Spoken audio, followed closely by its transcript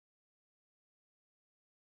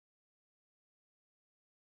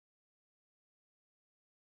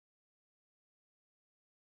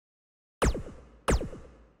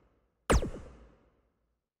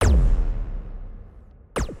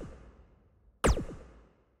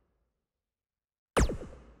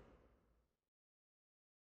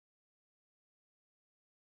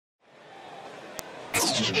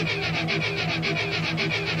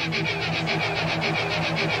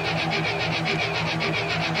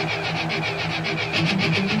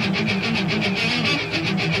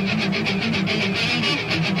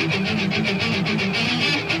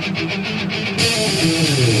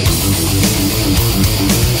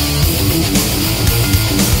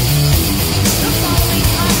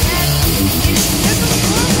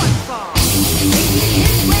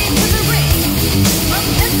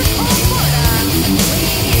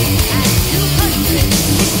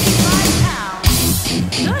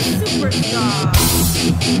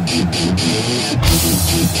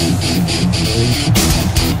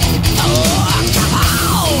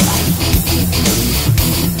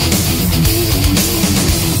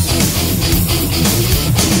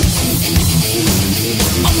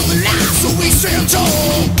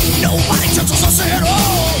Nobody touches us at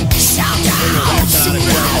all. Shout out, shoot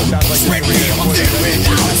out, spread me on the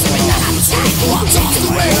without. Swing that appetite, walks off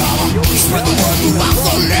the rail. Spread the word throughout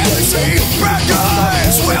the legacy. Bad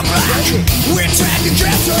guys, we're black. We're tagged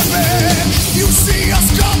together, man. You see us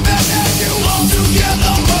coming and you all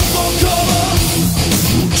together but for cover.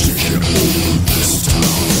 Take it over this town.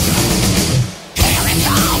 Carry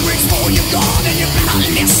down, reach for your gun and you better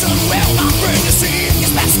listen well, my friend. You see,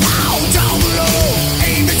 it's best now down below.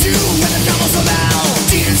 Aim at you when the numbers are loud.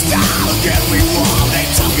 Tears down, get me warm. They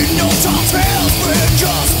talking no talk tales, but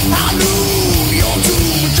just I knew you're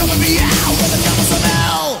doomed. Jumping me out when the numbers are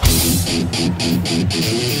loud.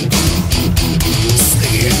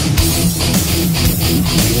 Sleep.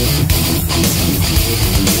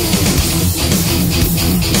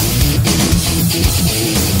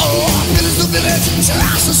 Oh, village to village, till I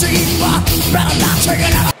see, but better not take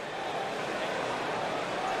it out.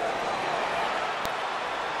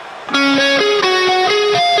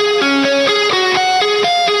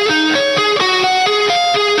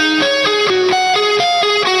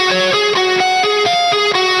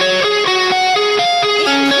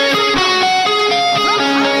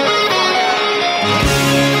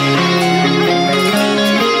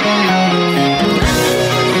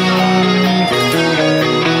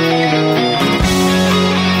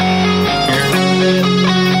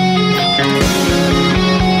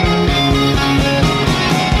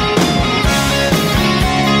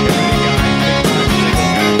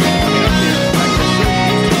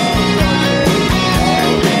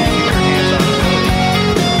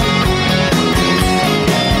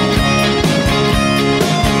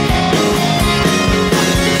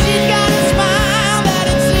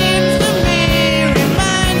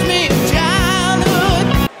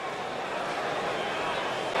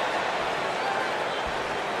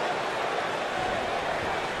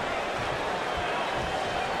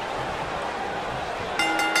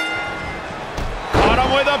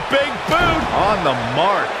 With a big boot on the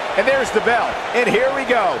mark. And there's the bell. And here we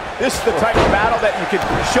go. This is the type of battle that you can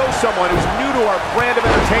show someone who's new to our brand of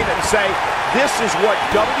entertainment and say, this is what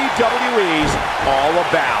WWE's all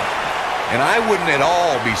about. And I wouldn't at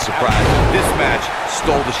all be surprised if this match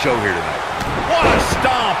stole the show here tonight. What a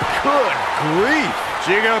stomp. Good grief.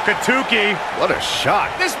 Jigo Katuki. What a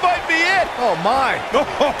shot. This might be it. Oh, my.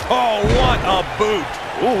 Oh, what a boot.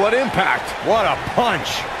 Ooh, what impact. What a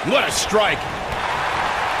punch. What a strike.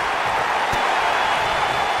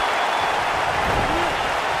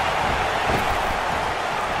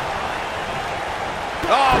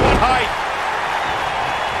 Oh, what height!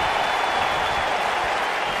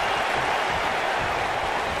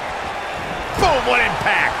 Boom, what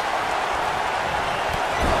impact!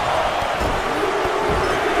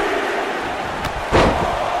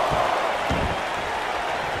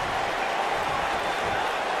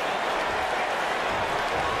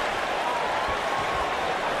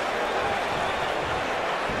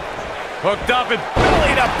 Hooked up and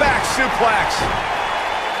belly to back suplex.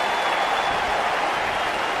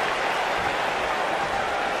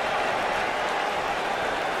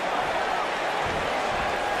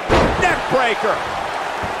 Breaker.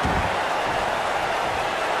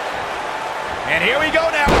 And here we go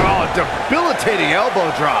now. Oh, debilitating elbow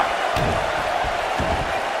drop.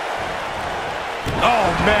 Oh,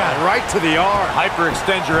 man, right to the arm.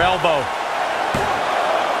 Hyperextend your elbow.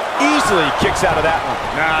 Easily kicks out of that one.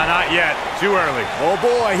 Nah, not yet. Too early. Oh,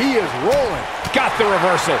 boy, he is rolling. Got the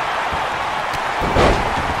reversal.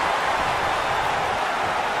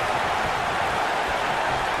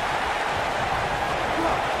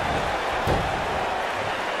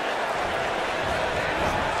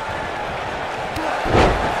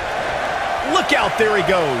 Look out, there he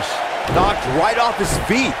goes. Knocked right off his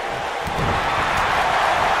feet.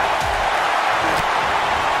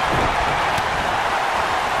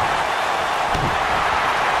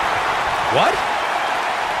 What?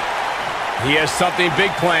 He has something big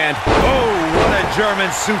planned. Oh, what a German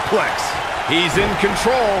suplex. He's in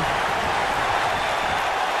control.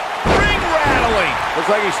 Ring rattling. Looks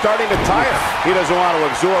like he's starting to tire. He doesn't want to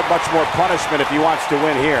absorb much more punishment if he wants to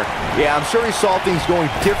win here. Yeah, I'm sure he saw things going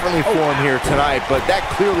differently for him here tonight, but that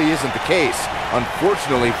clearly isn't the case,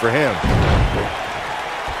 unfortunately for him.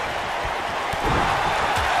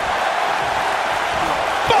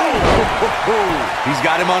 Boom! He's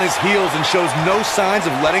got him on his heels and shows no signs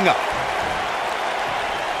of letting up.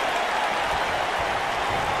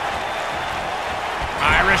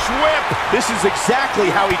 Irish whip. This is exactly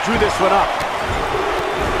how he drew this one up.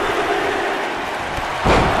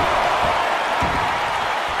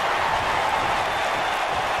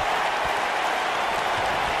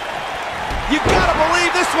 You gotta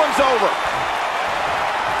believe this one's over.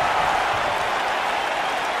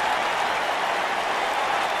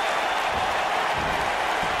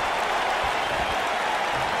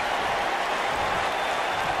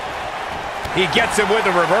 He gets him with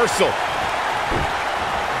a reversal.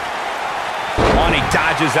 And he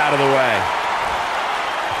dodges out of the way.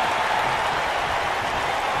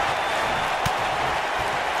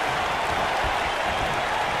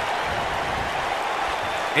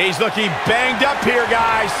 He's looking banged up here,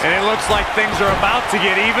 guys. And it looks like things are about to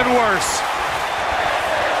get even worse.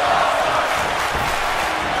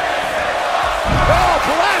 Oh,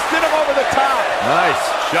 blasted him over the top. Nice.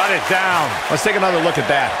 Shut it down. Let's take another look at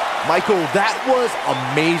that. Michael, that was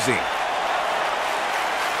amazing.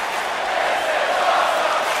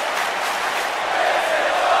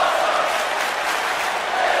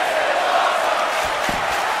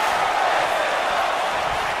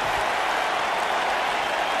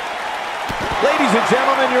 Ladies and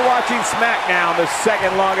gentlemen, you're watching Smackdown, the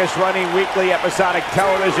second longest running weekly episodic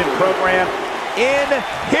television program in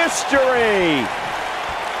history.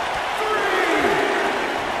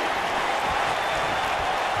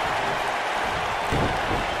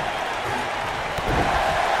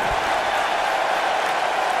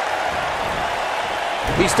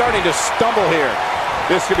 He's starting to stumble here.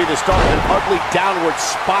 This could be the start of an ugly downward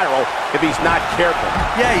spiral if he's not careful.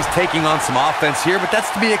 Yeah, he's taking on some offense here, but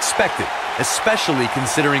that's to be expected, especially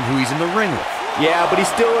considering who he's in the ring with. Yeah, but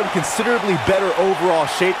he's still in considerably better overall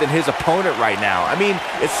shape than his opponent right now. I mean,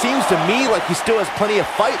 it seems to me like he still has plenty of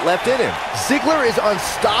fight left in him. Ziggler is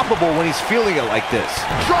unstoppable when he's feeling it like this.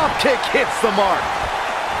 Drop kick hits the mark.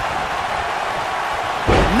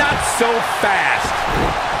 Not so fast.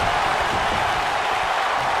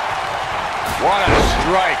 What a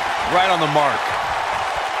strike, right on the mark.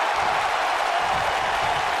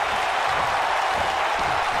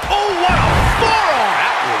 Oh, what a forearm!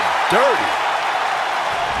 That was dirty.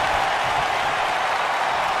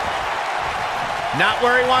 Not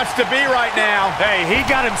where he wants to be right now. Hey, he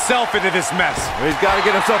got himself into this mess. He's got to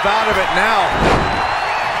get himself out of it now.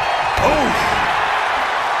 Oh!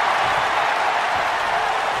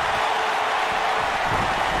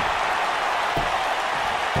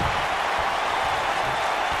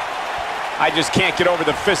 I just can't get over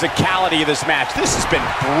the physicality of this match. This has been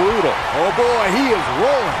brutal. Oh boy, he is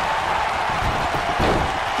rolling.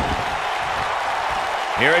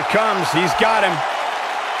 Here it comes. He's got him.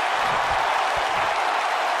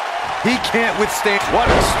 He can't withstand. What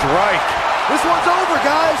a strike. This one's over,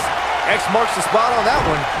 guys. X marks the spot on that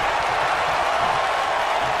one.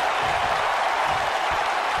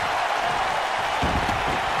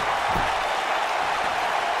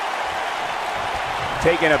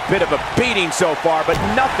 Taking a bit of a beating so far, but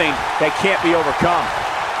nothing that can't be overcome.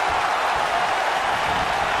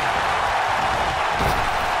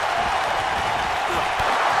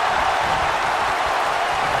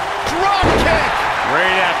 Drop kick!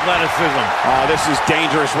 Great athleticism. Oh, this is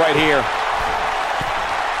dangerous right here.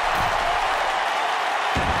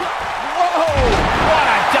 Whoa! What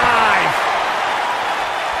a dive!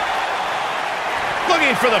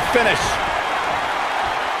 Looking for the finish.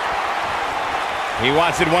 He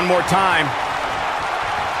wants it one more time.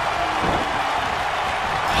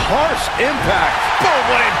 Harsh impact. Boom,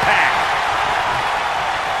 what impact!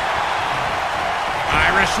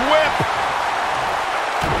 Irish whip.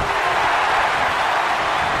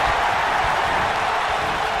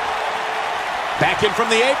 Back in from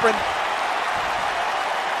the apron.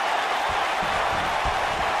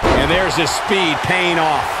 And there's his speed paying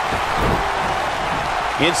off.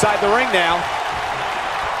 Inside the ring now.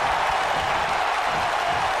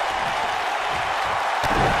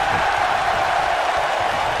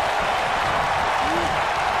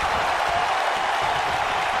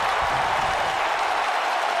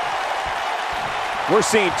 We're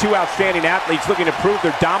seeing two outstanding athletes looking to prove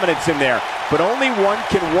their dominance in there, but only one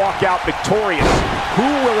can walk out victorious. Who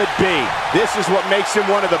will it be? This is what makes him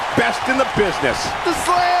one of the best in the business. The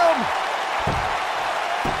slam!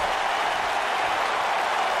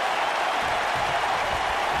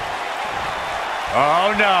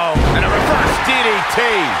 Oh no, and a reverse DDT.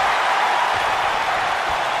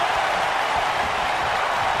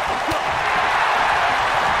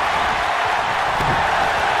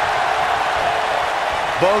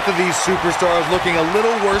 Both of these superstars looking a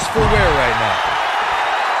little worse for wear right now.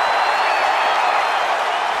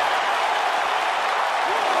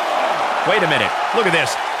 Wait a minute, look at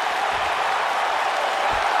this.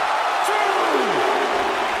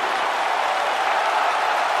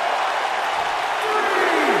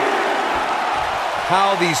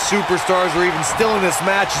 How these superstars are even still in this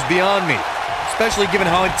match is beyond me, especially given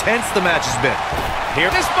how intense the match has been.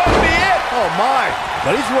 Here, this must be it. Oh my,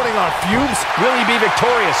 but he's running on fumes. Will he be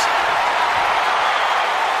victorious?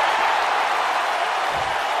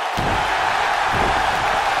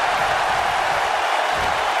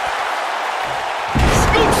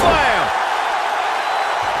 Scoop slam!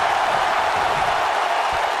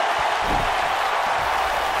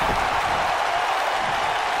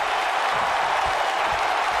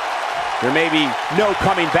 There may be no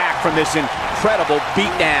coming back from this incredible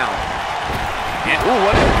beatdown. And, ooh,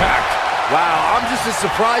 what impact. Wow, I'm just as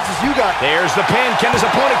surprised as you got. There's the pin. Can his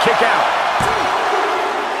opponent kick out?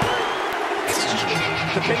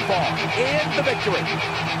 The pinfall and the victory.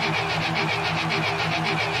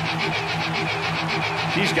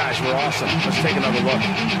 These guys were awesome. Let's take another look.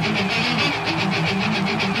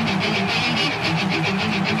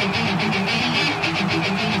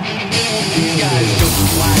 These guys don't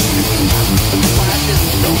flash. The flashes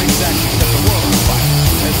don't exactly set the world on fire,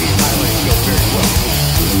 as these highlights go very well.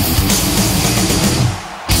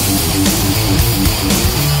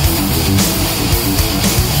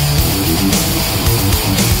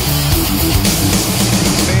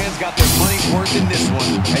 Fans got their money's worth in this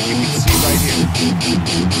one, as you can see right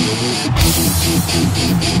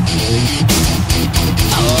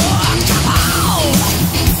here.